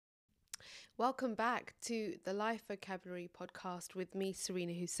Welcome back to the Life Vocabulary Podcast with me,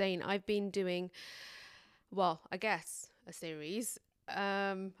 Serena Hussein. I've been doing, I guess a series.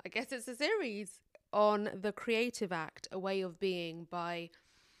 I guess it's a series on The Creative Act, A Way of Being by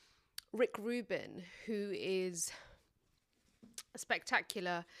Rick Rubin, who is a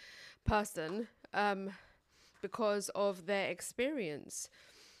spectacular person because of their experience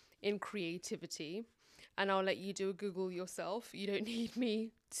in creativity. And I'll let you do a Google yourself. You don't need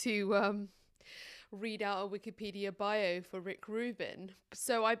me to read out a Wikipedia bio for Rick Rubin.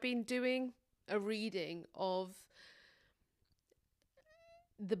 So I've been doing a reading of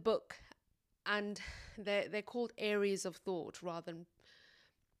the book, and they're called areas of thought rather than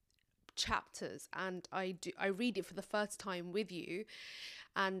chapters. And I read it for the first time with you,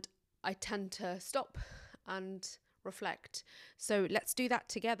 and I tend to stop and reflect. So let's do that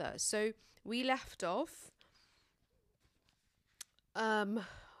together. So we left off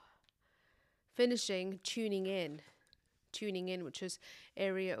finishing tuning in, which was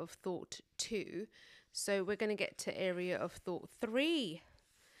area of thought 2. So we're going to get to area of thought 3.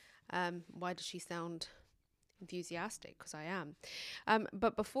 Why does she sound enthusiastic? Because I am.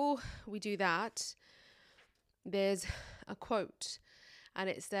 But before we do that, there's a quote, and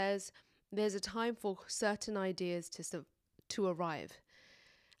it says, "There's a time for certain ideas to arrive,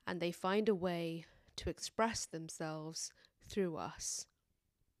 and they find a way to express themselves through us."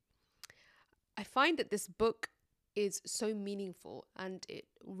 I find that this book is so meaningful, and it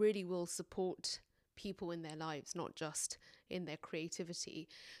really will support people in their lives, not just in their creativity.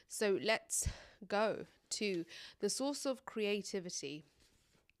 So let's go to the source of creativity,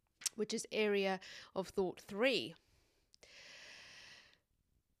 which is area of thought 3.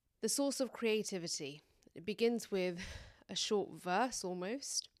 The source of creativity. It begins with a short verse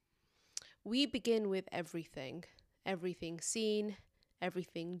almost. We begin with everything seen,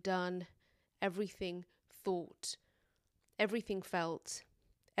 everything done, everything thought, everything felt,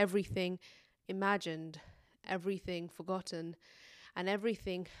 everything imagined, everything forgotten, and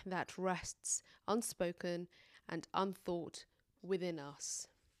everything that rests unspoken and unthought within us.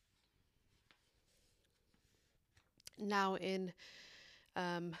 Now, in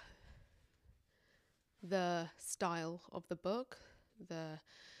the style of the book, the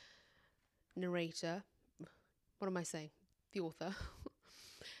narrator, what am I saying? The author.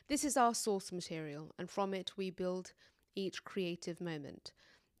 This is our source material, and from it we build each creative moment.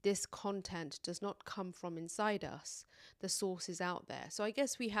 This content does not come from inside us. The source is out there. So I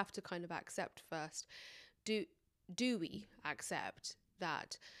guess we have to kind of accept first. Do we accept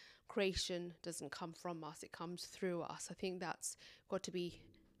that creation doesn't come from us, it comes through us? I think that's got to be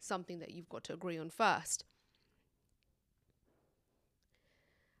something that you've got to agree on first.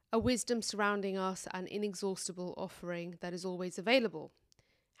 A wisdom surrounding us, an inexhaustible offering that is always available.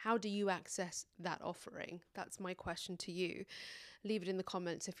 How do you access that offering? That's my question to you. Leave it in the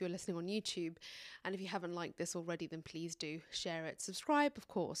comments if you're listening on YouTube. And if you haven't liked this already, then please do share it. Subscribe, of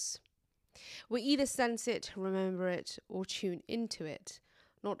course. We either sense it, remember it, or tune into it.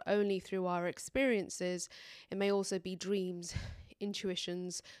 Not only through our experiences, it may also be dreams,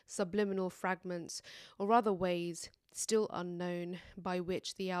 intuitions, subliminal fragments, or other ways still unknown by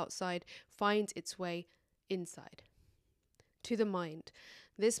which the outside finds its way inside. To the mind,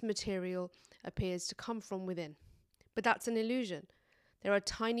 this material appears to come from within. But that's an illusion. There are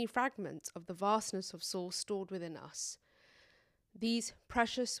tiny fragments of the vastness of soul stored within us. These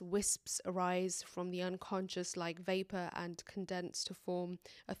precious wisps arise from the unconscious like vapor and condense to form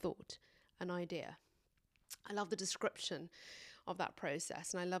a thought, an idea. I love the description of that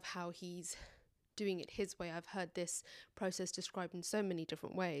process, and I love how he's doing it his way. I've heard this process described in so many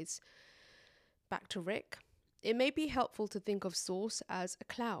different ways. Back to Rick. It may be helpful to think of source as a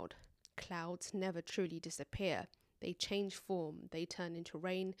cloud. Clouds never truly disappear. They change form, they turn into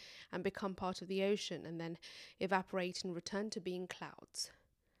rain and become part of the ocean, and then evaporate and return to being clouds.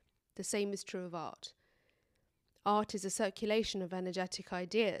 The same is true of art. Art is a circulation of energetic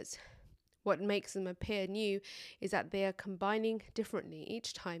ideas. What makes them appear new is that they are combining differently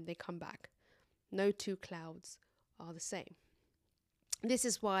each time they come back. No two clouds are the same. This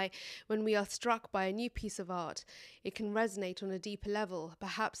is why when we are struck by a new piece of art, it can resonate on a deeper level.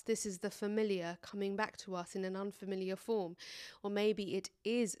 Perhaps this is the familiar coming back to us in an unfamiliar form, or maybe it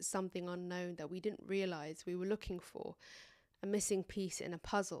is something unknown that we didn't realize we were looking for, a missing piece in a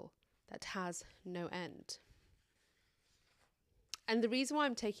puzzle that has no end. And the reason why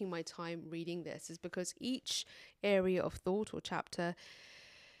I'm taking my time reading this is because each area of thought or chapter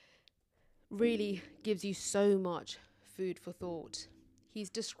really gives you so much food for thought. He's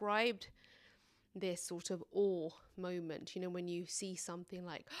described this sort of awe moment, when you see something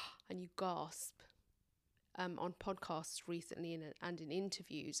like, and you gasp, on podcasts recently and in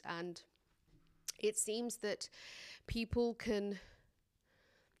interviews. And it seems that people can,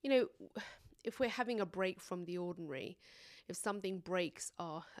 if we're having a break from the ordinary, if something breaks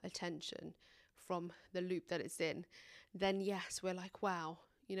our attention from the loop that it's in, then yes, we're like, wow,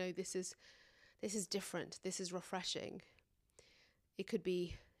 this is different. This is refreshing. It could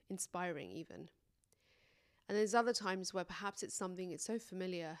be inspiring even. And there's other times where perhaps it's so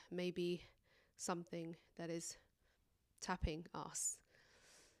familiar, maybe something that is tapping us,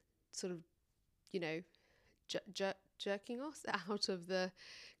 sort of, jerking us out of the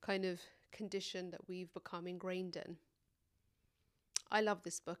kind of condition that we've become ingrained in. I love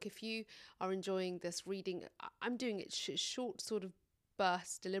this book. If you are enjoying this reading, I'm doing it short sort of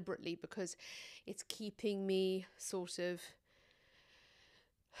bursts deliberately because it's keeping me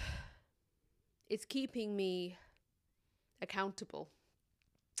accountable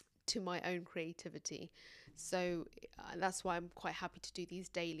to my own creativity. So that's why I'm quite happy to do these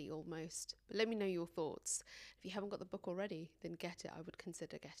daily almost. But let me know your thoughts. If you haven't got the book already, then get it. I would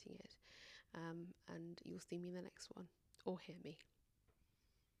consider getting it. And you'll see me in the next one, or hear me.